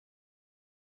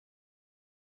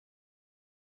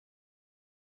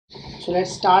So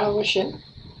let's start our shell,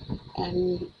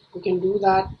 and we can do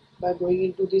that by going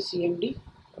into the cmd.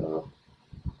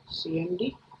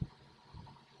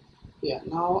 Yeah,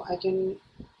 now I can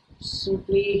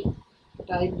simply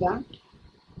type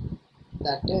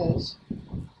that is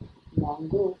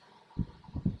Mongo,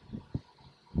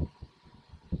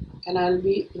 and I'll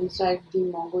be inside the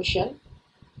Mongo shell.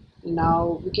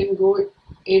 Now we can go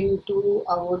into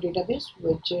our database,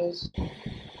 which is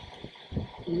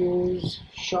use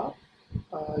shop.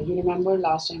 You remember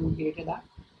last time we created that.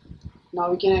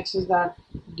 Now we can access that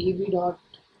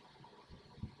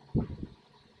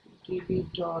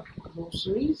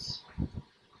db.groceries.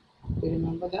 You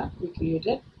remember that we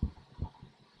created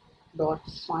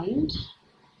 .find.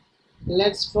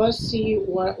 Let's first see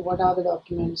what are the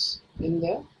documents in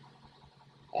there,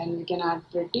 and we can add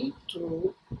pretty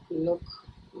to look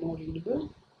more readable.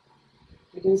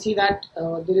 You can see that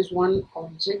there is one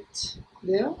object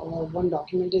there, or one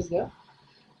document is there.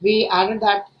 We added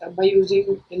that by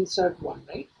using InsertOne,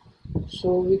 right?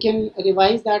 So we can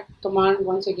revise that command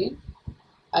once again.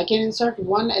 I can insert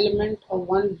one element or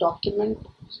one document,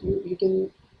 you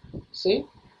can say.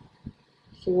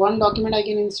 So one document I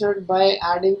can insert by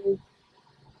adding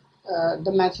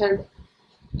the method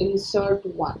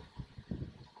InsertOne.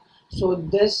 So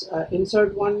this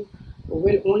InsertOne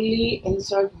will only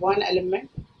insert one element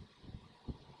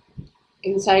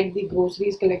inside the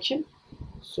groceries collection.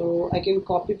 So I can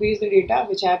copy paste the data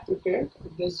which I have prepared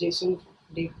this JSON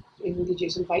in the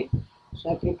JSON file.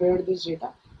 So I prepared this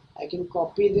data. I can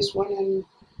copy this one and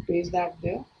paste that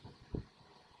there.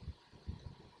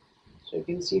 So you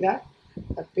can see that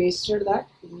I pasted that.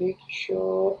 Make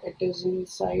sure it is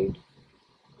inside.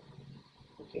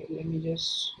 Okay, let me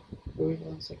just do it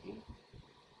once again.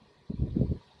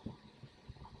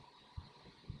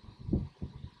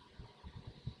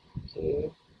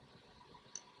 Okay,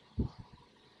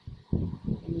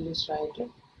 let me just write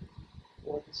it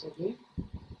once again.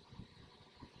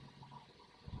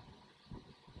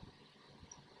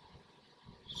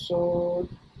 So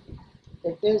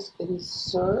it is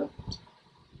InsertOne.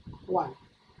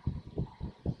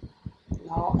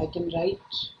 Now I can write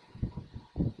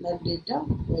that data,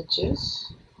 which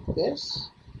is this,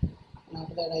 and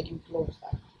after that I can close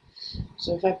that.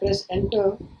 So if I press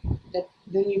enter,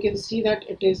 then you can see that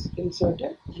it is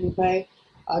inserted, and if I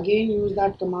again use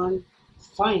that command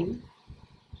find,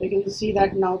 so you can see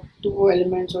that now two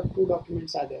elements or two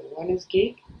documents are there. One is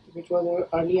cake, which was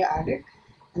earlier added,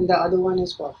 and the other one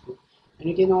is coffee. And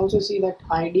you can also see that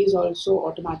ID is also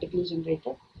automatically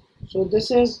generated. So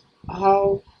this is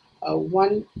how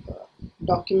one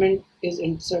document is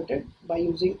inserted by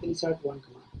using InsertOne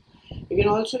command. You can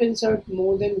also insert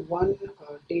more than one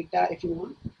data if you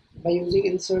want by using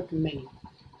InsertMany.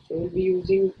 So we'll be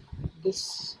using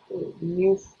this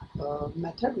new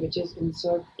method, which is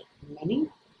InsertMany.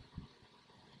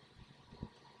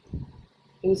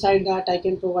 Inside that I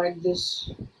can provide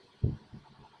this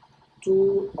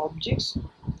two objects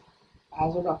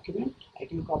as a document. I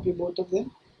can copy both of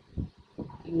them,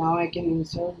 and now I can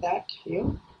insert that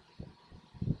here.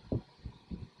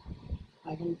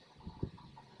 I can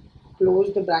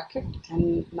close the bracket,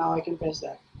 and now I can press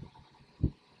that.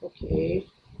 Okay,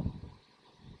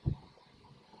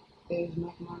 is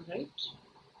my command right?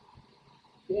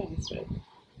 Yeah, it's right.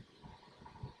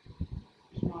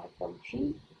 It's not a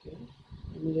function. Okay,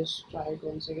 let me just try it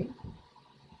once again.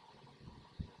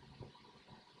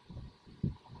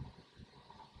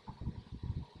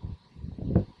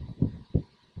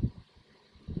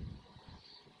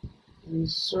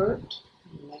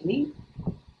 InsertMany.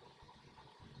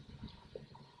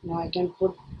 Now I can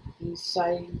put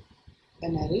inside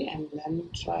an array, and let me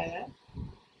try that.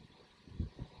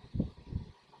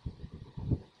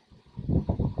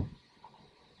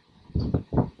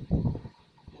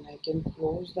 And I can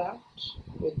close that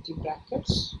with the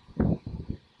brackets.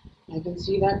 I can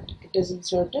see that it is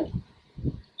inserted.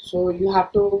 So you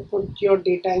have to put your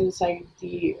data inside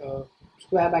the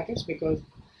square brackets, because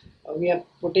we are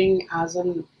putting as a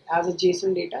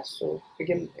JSON data. So you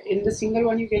can, in the single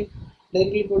one you can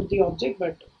directly put the object,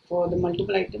 but for the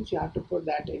multiple items you have to put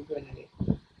that into an array.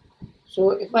 So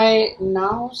if I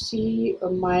now see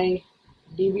my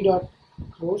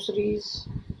db.groceries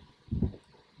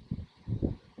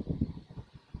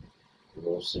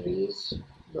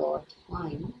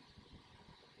 .find,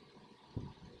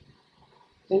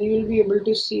 then you will be able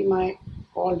to see my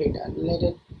all data.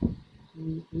 Let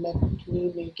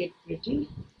me make it pretty.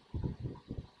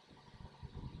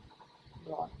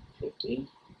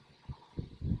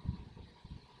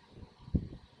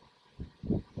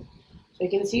 So you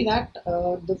can see that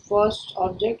the first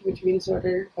object which we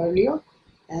inserted earlier,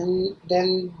 and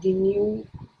then the new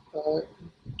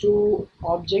two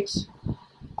objects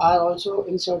are also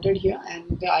inserted here,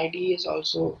 and the ID is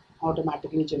also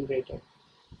automatically generated.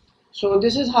 So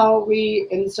this is how we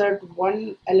insert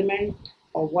one element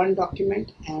or one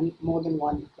document and more than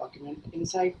one document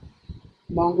inside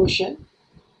Mongo shell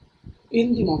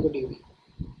in the MongoDB.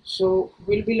 So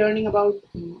we'll be learning about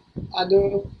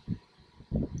other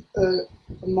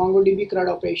MongoDB CRUD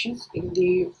operations in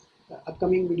the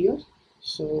upcoming videos.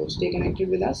 So stay connected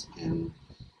with us, and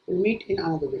we'll meet in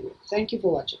another video. Thank you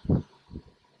for watching.